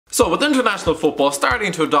So with international football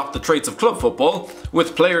starting to adopt the traits of club football,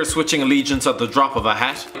 with players switching allegiance at the drop of a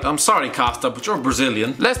hat, I'm sorry Costa, but you're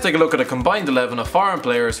Brazilian, let's take a look at a combined 11 of foreign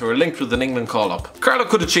players who are linked with an England call-up. Carlo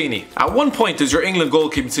Cudicini. At one point does your England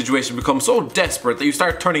goalkeeping situation become so desperate that you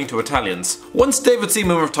start turning to Italians. Once David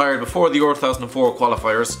Seaman retired before the Euro 2004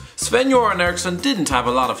 qualifiers, Sven-Göran Eriksson didn't have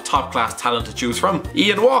a lot of top-class talent to choose from.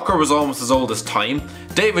 Ian Walker was almost as old as time,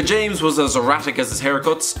 David James was as erratic as his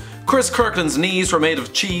haircuts, Chris Kirkland's knees were made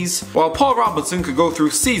of cheese, while Paul Robinson could go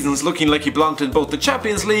through seasons looking like he belonged in both the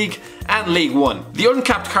Champions League and League One. The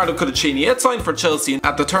uncapped Carlo Cudicini had signed for Chelsea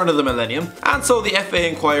at the turn of the millennium, and so the FA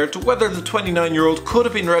inquired to whether the 29-year-old could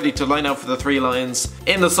have been ready to line out for the Three Lions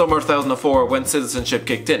in the summer of 2004 when citizenship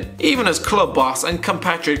kicked in. Even his club boss and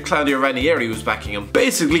compatriot Claudio Ranieri was backing him,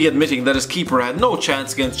 basically admitting that his keeper had no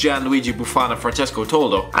chance against Gianluigi Buffon and Francesco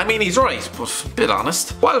Toldo. I mean, he's right, but a bit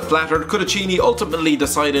honest. While flattered, Cudicini ultimately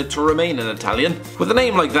decided to remain an Italian. With a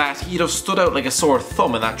name like that, he'd have stood out like a sore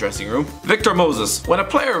thumb in that dressing room. Victor Moses. When a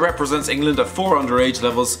player represents England at 4 underage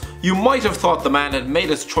levels, you might have thought the man had made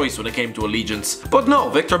his choice when it came to allegiance. But no,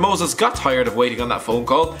 Victor Moses got tired of waiting on that phone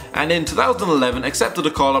call, and in 2011 accepted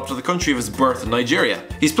a call up to the country of his birth in Nigeria.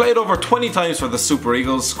 He's played over 20 times for the Super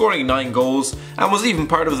Eagles, scoring 9 goals, and was even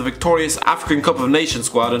part of the victorious African Cup of Nations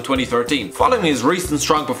squad in 2013. Following his recent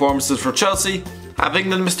strong performances for Chelsea, have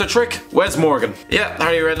England missed a trick? Wes Morgan. Yeah,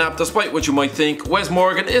 Harry Redknapp, despite what you might think, Wes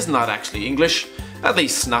Morgan is not actually English. At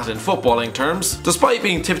least not in footballing terms. Despite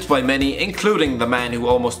being tipped by many, including the man who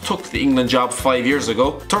almost took the England job 5 years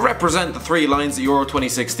ago, to represent the Three Lions at Euro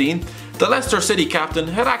 2016, the Leicester City captain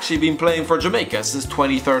had actually been playing for Jamaica since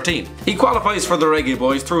 2013. He qualifies for the Reggae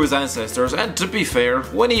Boys through his ancestors, and to be fair,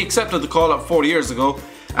 when he accepted the call up 4 years ago,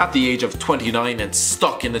 at the age of 29 and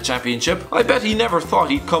stuck in the championship, I bet he never thought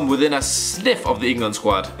he'd come within a sniff of the England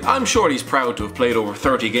squad. I'm sure he's proud to have played over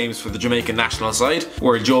 30 games for the Jamaican national side,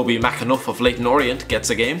 where Joby McAnuff of Leyton Orient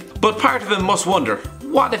gets a game. But part of him must wonder,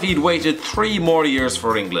 what if he'd waited 3 more years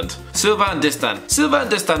for England? Sylvain Distin. Sylvain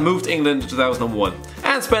Distin moved to England in 2001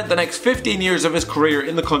 and spent the next 15 years of his career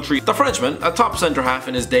in the country. The Frenchman, a top centre half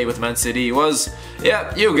in his day with Man City, was,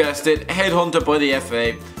 yeah, you guessed it, headhunted by the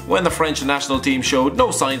FA when the French national team showed no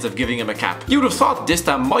signs of giving him a cap. You'd have thought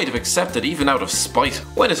Distin might have accepted even out of spite,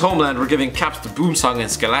 when his homeland were giving caps to Boomsong and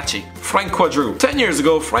Scalacci. Frank Quadroux. 10 years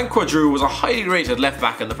ago, Frank Quadroux was a highly rated left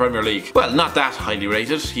back in the Premier League. Well, not that highly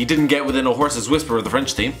rated, he didn't get within a horse's whisper of the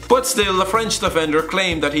French team. But still, the French defender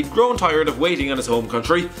claimed that he'd grown tired of waiting on his home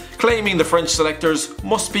country, claiming the French selectors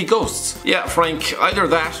must be ghosts. Yeah, Frank, either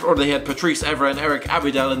that or they had Patrice Evra and Eric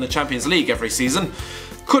Abidal in the Champions League every season.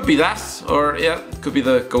 Could be that, or yeah, could be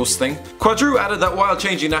the ghost thing. Quadroux added that while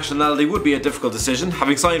changing nationality would be a difficult decision,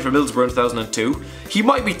 having signed for Middlesbrough in 2002, he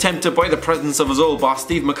might be tempted by the presence of his old boss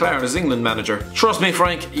Steve McLaren as England manager. Trust me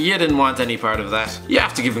Frank, you didn't want any part of that. You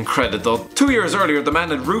have to give him credit though. 2 years earlier the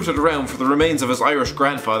man had rooted around for the remains of his Irish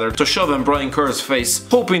grandfather to shove in Brian Kerr's face,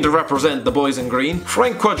 hoping to represent the boys in green.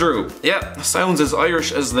 Frank Quadroux. Yeah, sounds as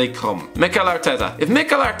Irish as they come. Mikel Arteta. If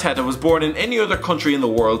Mikel Arteta was born in any other country in the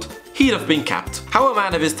world, he'd have been capped. How a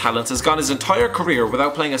man of his talents has gone his entire career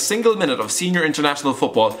without playing a single minute of senior international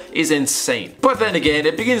football is insane. But then again,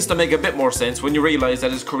 it begins to make a bit more sense when you realise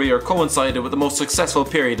that his career coincided with the most successful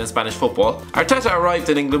period in Spanish football. Arteta arrived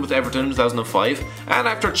in England with Everton in 2005, and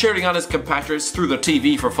after cheering on his compatriots through the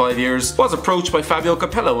TV for 5 years, was approached by Fabio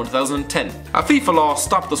Capello in 2010. A FIFA law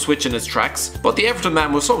stopped the switch in its tracks, but the Everton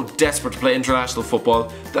man was so desperate to play international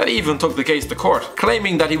football that he even took the case to court,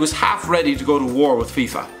 claiming that he was half ready to go to war with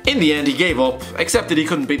FIFA. In the end, he gave up, accepted he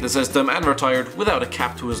couldn't beat the system, and retired without a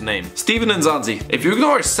cap to his name. Steven Nzonzi. If you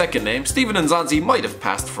ignore his second name, Steven Nzonzi might have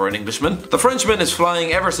passed for an Englishman. The Frenchman is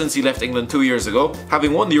flying ever since he left England 2 years ago,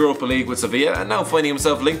 having won the Europa League with Sevilla and now finding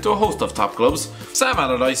himself linked to a host of top clubs. Sam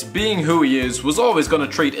Allardyce, being who he is, was always going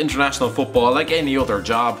to treat international football like any other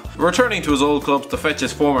job, returning to his old clubs to fetch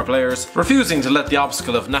his former players, refusing to let the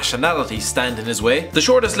obstacle of nationality stand in his way. The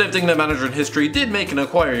shortest lived England manager in history did make an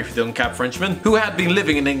inquiry for the uncapped Frenchman, who had been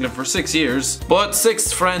living in England for 6 years, but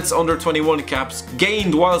 6 France under-21 caps,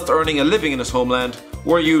 gained whilst earning a living in his homeland,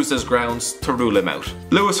 were used as grounds to rule him out.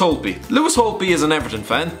 Lewis Holtby. Lewis Holtby is an Everton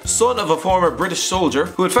fan, son of a former British soldier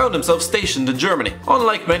who had found himself stationed in Germany.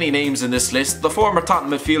 Unlike many names in this list, the former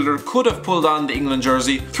Tottenham midfielder could have pulled on the England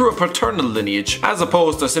jersey through a paternal lineage, as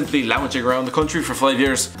opposed to simply lounging around the country for 5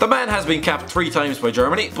 years. The man has been capped 3 times by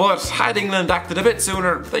Germany, but had England acted a bit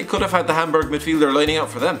sooner, they could have had the Hamburg midfielder lining out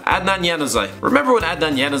for them. Adnan Januzaj. Remember when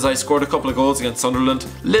Adnan Januzaj scored a couple of goals against Sunderland,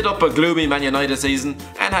 lit up a gloomy Man United season,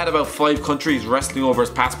 and had about 5 countries wrestling over over his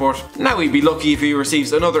passport. Now he'd be lucky if he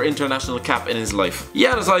receives another international cap in his life.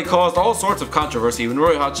 Januzaj caused all sorts of controversy when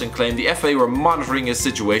Roy Hodgson claimed the FA were monitoring his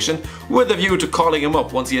situation with a view to calling him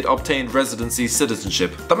up once he had obtained residency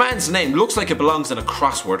citizenship. The man's name looks like it belongs in a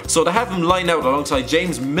crossword, so to have him line out alongside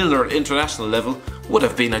James Milner at international level would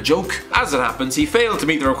have been a joke. As it happens, he failed to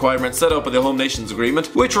meet the requirements set up in the Home Nations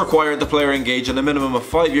Agreement, which required the player engage in a minimum of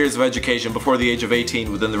 5 years of education before the age of 18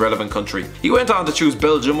 within the relevant country. He went on to choose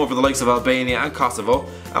Belgium over the likes of Albania and Kosovo,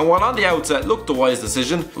 and while on the outset looked a wise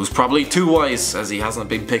decision, it was probably too wise as he hasn't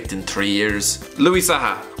been picked in 3 years. Louis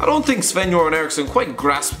Saha. I don't think Sven-Göran Eriksson quite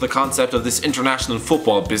grasped the concept of this international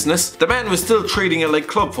football business. The man was still treating it like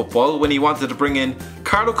club football when he wanted to bring in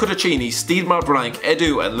Carlo Cudicini, Steve Malbranque,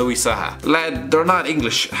 Edu and Louis Saha. Lad, they're not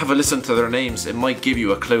English. Have a listen to their names, it might give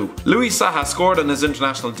you a clue. Louis Saha scored on his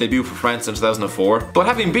international debut for France in 2004, but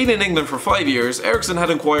having been in England for 5 years, Eriksson had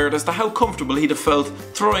inquired as to how comfortable he'd have felt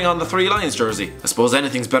throwing on the Three Lions jersey. I suppose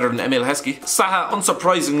anything's better than Emil Heskey. Saha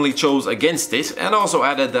unsurprisingly chose against it and also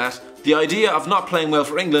added that the idea of not playing well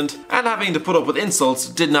for England and having to put up with insults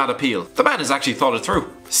did not appeal. The man has actually thought it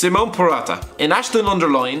through. Simone Purata. In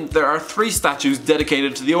Ashton-under-Lyne, there are 3 statues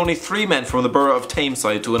dedicated to the only 3 men from the borough of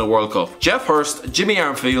Tameside to win a World Cup. Jeff Hurst, Jimmy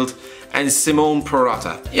Armfield and Simone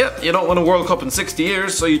Purata. Yep, you don't win a World Cup in 60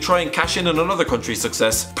 years, so you try and cash in on another country's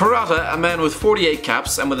success. Purata, a man with 48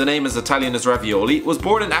 caps and with a name as Italian as ravioli, was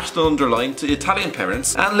born in Ashton-under-Lyne to Italian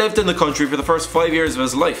parents and lived in the country for the first 5 years of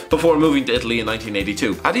his life, before moving to Italy in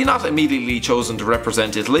 1982. Had he not immediately chosen to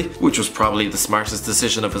represent Italy, which was probably the smartest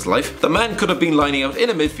decision of his life, the man could have been lining out in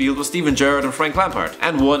a midfield with Steven Gerrard and Frank Lampard,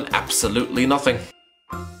 and won absolutely nothing.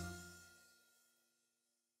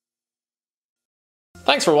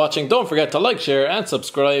 Thanks for watching, don't forget to like, share and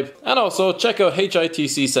subscribe, and also check out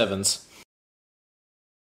HITC 7s.